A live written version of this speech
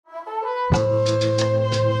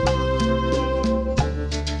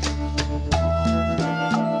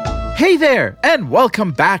Hey there, and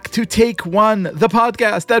welcome back to Take One, the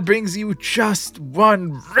podcast that brings you just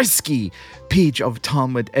one risky page of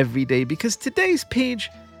Talmud every day. Because today's page,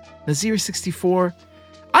 Nazir 64,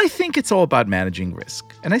 I think it's all about managing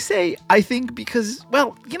risk. And I say I think because,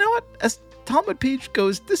 well, you know what? As Talmud page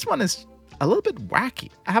goes, this one is a little bit wacky.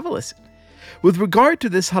 Have a listen. With regard to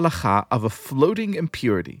this halacha of a floating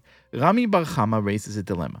impurity, Rami Bar Chama raises a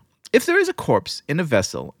dilemma. If there is a corpse in a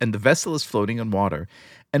vessel and the vessel is floating on water,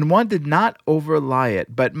 and one did not overlie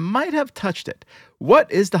it but might have touched it, what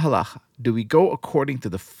is the halacha? Do we go according to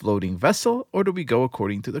the floating vessel, or do we go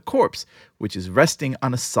according to the corpse, which is resting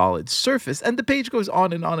on a solid surface? And the page goes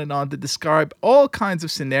on and on and on to describe all kinds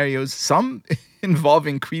of scenarios, some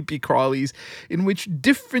involving creepy crawlies, in which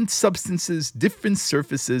different substances, different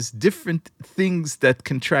surfaces, different things that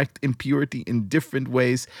contract impurity in different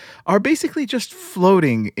ways are basically just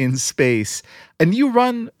floating in space. And you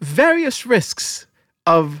run various risks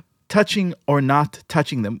of touching or not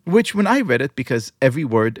touching them, which when I read it, because every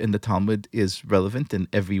word in the Talmud is relevant and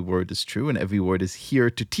every word is true and every word is here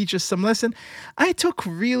to teach us some lesson, I took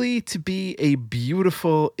really to be a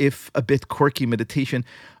beautiful, if a bit quirky meditation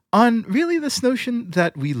on really this notion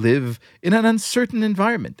that we live in an uncertain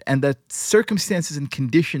environment and that circumstances and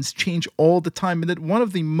conditions change all the time, and that one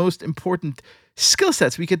of the most important skill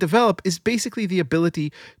sets we could develop is basically the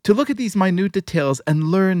ability to look at these minute details and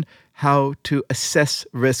learn how to assess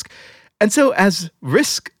risk. And so as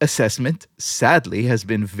risk assessment, sadly, has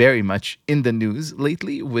been very much in the news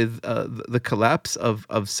lately with the collapse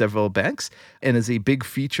of several banks and is a big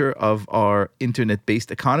feature of our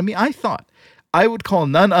internet-based economy, I thought I would call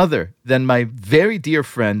none other than my very dear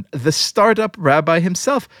friend, the startup rabbi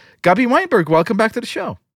himself. Gabi Weinberg, welcome back to the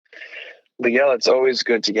show. Liel, it's always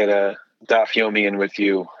good to get a Daf Yomi in with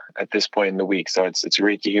you at this point in the week, so it's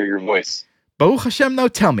great to hear your voice. Baruch Hashem, now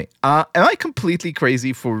tell me, am I completely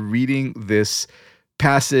crazy for reading this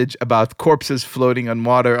passage about corpses floating on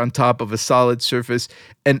water on top of a solid surface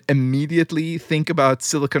and immediately think about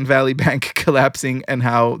Silicon Valley Bank collapsing and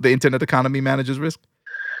how the internet economy manages risk?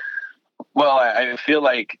 Well, I feel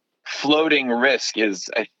like floating risk is,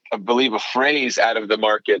 I believe, a phrase out of the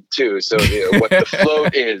market too. So what the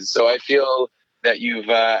float is. So I feel that you've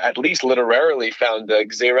at least literarily found the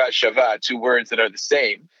Gzeira Shava, two words that are the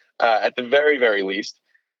same, at the very, very least.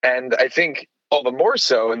 And I think all the more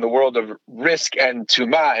so in the world of risk and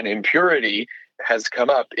tuma and impurity has come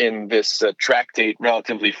up in this tractate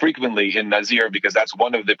relatively frequently in Nazir, because that's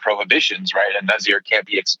one of the prohibitions, right? And Nazir can't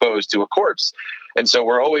be exposed to a corpse. And so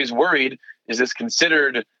we're always worried, is this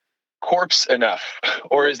considered corpse enough,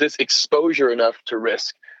 or is this exposure enough to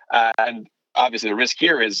risk? And obviously the risk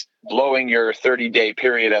here is blowing your 30-day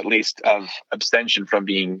period at least of abstention from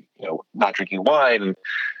being, not drinking wine and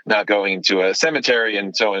not going into a cemetery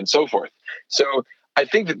and so on and so forth. So I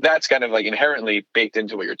think that that's kind of like inherently baked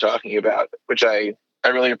into what you're talking about, which I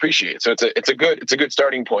really appreciate. So it's a good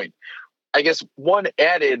starting point. I guess one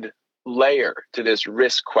added layer to this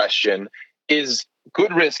risk question is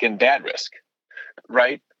good risk and bad risk,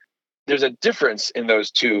 right? There's a difference in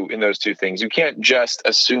those two things. You can't just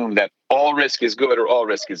assume that all risk is good or all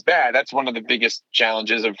risk is bad. That's one of the biggest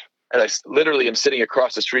challenges and I literally am sitting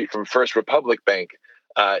across the street from First Republic Bank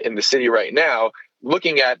in the city right now,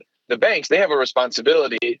 looking at the banks. They have a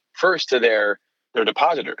responsibility first to their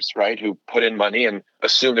depositors, right, who put in money and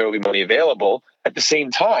assume there will be money available. At the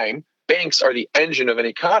same time, banks are the engine of an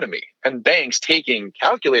economy, and banks taking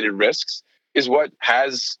calculated risks is what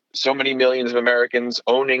has so many millions of Americans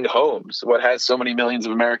owning homes, what has so many millions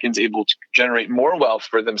of Americans able to generate more wealth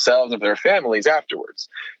for themselves and their families afterwards.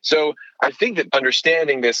 So I think that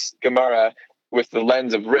understanding this Gemara with the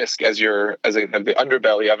lens of risk as the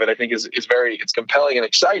underbelly of it, I think it's compelling and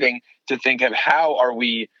exciting to think of how are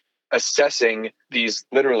we assessing these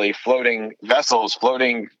literally floating vessels,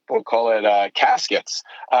 we'll call it caskets.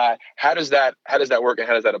 How does that work and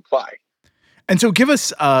how does that apply? And so give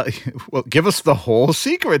us the whole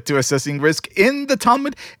secret to assessing risk in the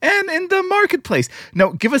Talmud and in the marketplace.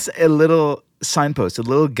 Now, give us a little signpost, a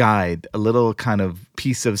little guide, a little kind of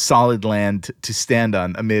piece of solid land to stand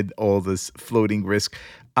on amid all this floating risk.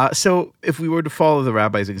 So if we were to follow the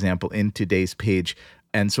rabbi's example in today's page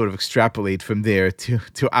and sort of extrapolate from there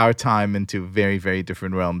to our time and to very, very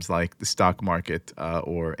different realms like the stock market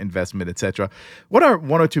or investment, etc., what are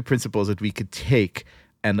one or two principles that we could take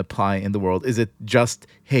and apply in the world? Is it just,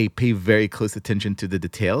 hey, pay very close attention to the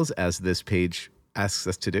details as this page asks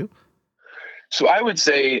us to do? So I would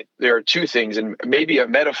say there are two things, and maybe a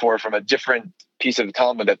metaphor from a different piece of the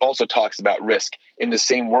Talmud that also talks about risk in the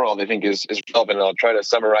same world, I think is relevant. And I'll try to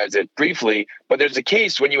summarize it briefly. But there's a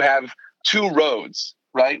case when you have two roads,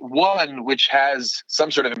 right? One which has some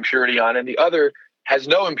sort of impurity on it, and the other has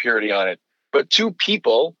no impurity on it. But two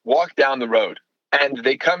people walk down the road and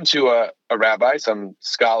they come to a rabbi, some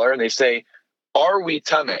scholar, and they say, are we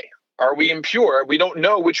tameh? Are we impure? We don't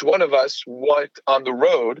know which one of us walked on the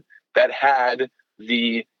road that had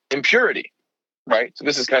the impurity, right? So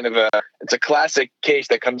this is kind of it's a classic case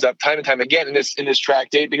that comes up time and time again in this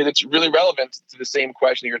tractate because it's really relevant to the same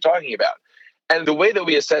question you're talking about. And the way that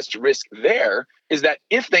we assess risk there is that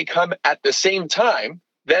if they come at the same time,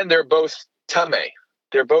 then they're both tameh.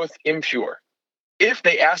 They're both impure. If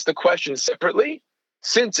they ask the question separately,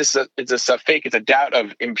 since it's a safek, it's a doubt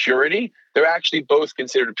of impurity, they're actually both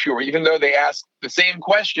considered pure, even though they asked the same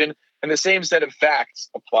question and the same set of facts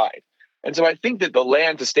applied. And so I think that the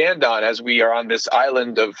land to stand on, as we are on this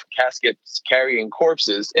island of caskets carrying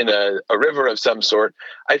corpses in a river of some sort,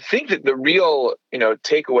 I think that the real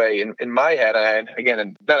takeaway in my head, again,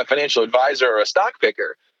 I'm not a financial advisor or a stock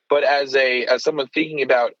picker, but as someone thinking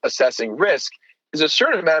about assessing risk, is a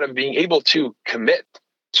certain amount of being able to commit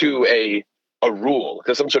to a rule,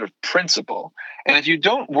 to some sort of principle. And if you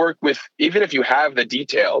don't work with, even if you have the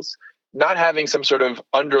details, not having some sort of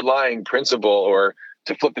underlying principle, or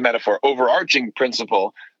to flip the metaphor, overarching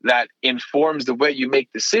principle that informs the way you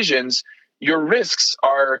make decisions, your risks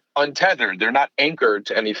are untethered. They're not anchored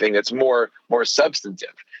to anything that's more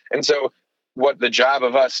substantive. And so what the job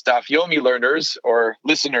of us Daf Yomi learners or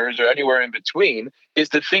listeners or anywhere in between is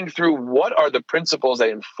to think through what are the principles that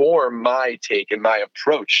inform my take and my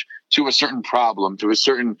approach to a certain problem, to a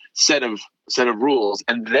certain set of rules.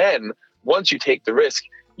 And then once you take the risk,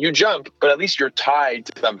 you jump, but at least you're tied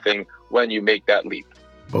to something when you make that leap.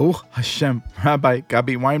 Oh, Hashem, Rabbi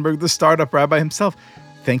Gabi Weinberg, the startup rabbi himself.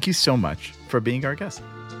 Thank you so much for being our guest.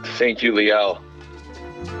 Thank you, Liel.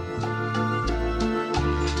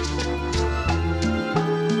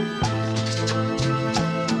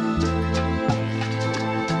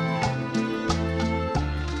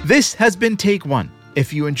 This has been Take One.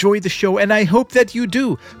 If you enjoyed the show, and I hope that you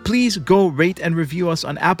do, please go rate and review us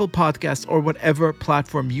on Apple Podcasts or whatever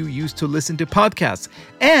platform you use to listen to podcasts.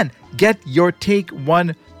 And get your Take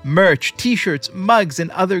One merch, t-shirts, mugs,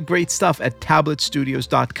 and other great stuff at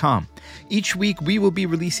tabletstudios.com. Each week, we will be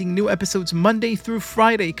releasing new episodes Monday through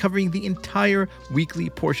Friday, covering the entire weekly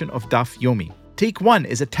portion of Daf Yomi. Take One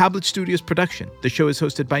is a Tablet Studios production. The show is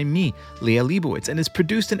hosted by me, Leah Leibowitz, and is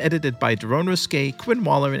produced and edited by Daron Ruskay, Quinn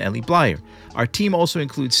Waller, and Ellie Blyer. Our team also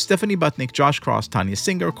includes Stephanie Butnick, Josh Cross, Tanya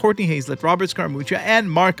Singer, Courtney Hazlett, Robert Scaramuccia, and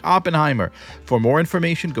Mark Oppenheimer. For more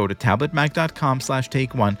information, go to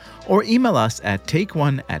tabletmag.com/takeone or email us at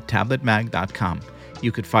takeone@tabletmag.com.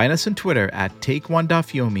 You could find us on Twitter at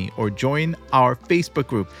TakeOne.Yomi or join our Facebook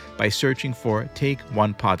group by searching for Take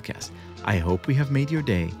One Podcast. I hope we have made your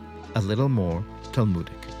day a little more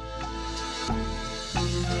Talmudic.